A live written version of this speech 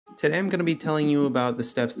Today I'm going to be telling you about the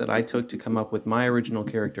steps that I took to come up with my original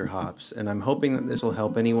character Hops, and I'm hoping that this will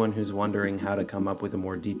help anyone who's wondering how to come up with a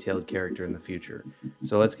more detailed character in the future.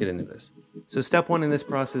 So let's get into this. So step one in this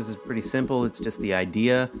process is pretty simple. It's just the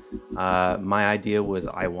idea. My idea was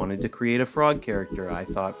I wanted to create a frog character. I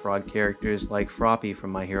thought frog characters like Froppy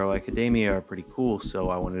from My Hero Academia are pretty cool,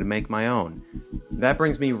 so I wanted to make my own. That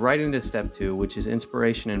brings me right into step two, which is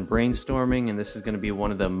inspiration and brainstorming, and this is going to be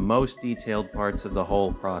one of the most detailed parts of the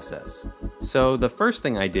whole process. So the first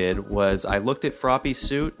thing I did was I looked at Froppy's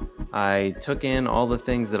suit, I took in all the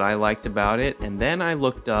things that I liked about it, and then I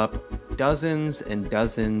looked up dozens and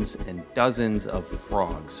dozens and dozens of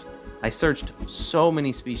frogs. I searched so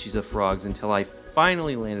many species of frogs until I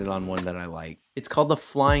finally landed on one that I liked. It's called the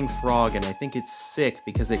flying frog, and I think it's sick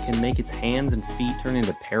because it can make its hands and feet turn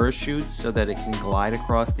into parachutes so that it can glide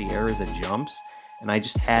across the air as it jumps, and I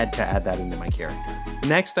just had to add that into my character.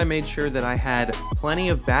 Next, I made sure that I had plenty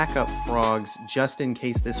of backup frogs just in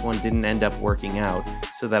case this one didn't end up working out,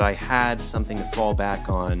 so that I had something to fall back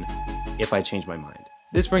on if I changed my mind.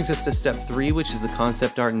 This brings us to step three, which is the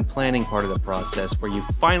concept art and planning part of the process, where you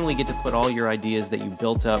finally get to put all your ideas that you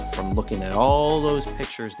built up from looking at all those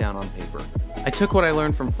pictures down on paper. I took what I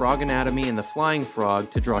learned from frog anatomy and the flying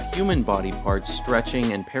frog to draw human body parts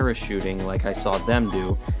stretching and parachuting like I saw them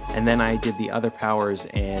do, and then I did the other powers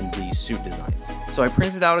and the suit designs. So I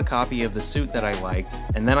printed out a copy of the suit that I liked,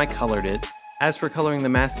 and then I colored it. As for coloring the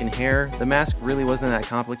mask and hair, the mask really wasn't that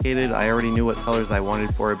complicated. I already knew what colors I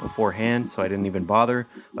wanted for it beforehand, so I didn't even bother,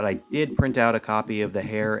 but I did print out a copy of the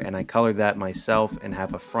hair and I colored that myself and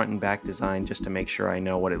have a front and back design just to make sure I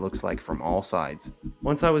know what it looks like from all sides.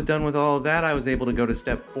 Once I was done with all of that, I was able to go to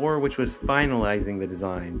step four, which was finalizing the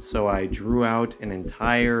design. So I drew out an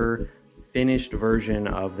entire finished version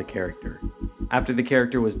of the character. After the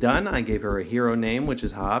character was done, I gave her a hero name, which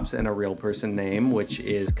is Hops, and a real person name, which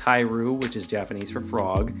is Kairu, which is Japanese for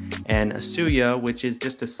frog, and Asuya, which is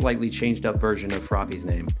just a slightly changed up version of Froppy's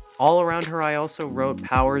name. All around her, I also wrote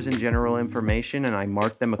powers and general information, and I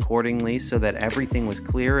marked them accordingly so that everything was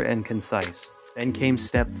clear and concise. Then came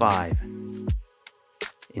step 5,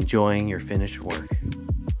 enjoying your finished work.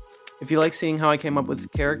 If you like seeing how I came up with this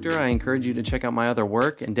character, I encourage you to check out my other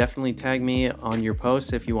work, and definitely tag me on your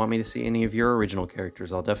posts if you want me to see any of your original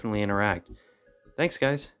characters. I'll definitely interact. Thanks,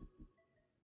 guys.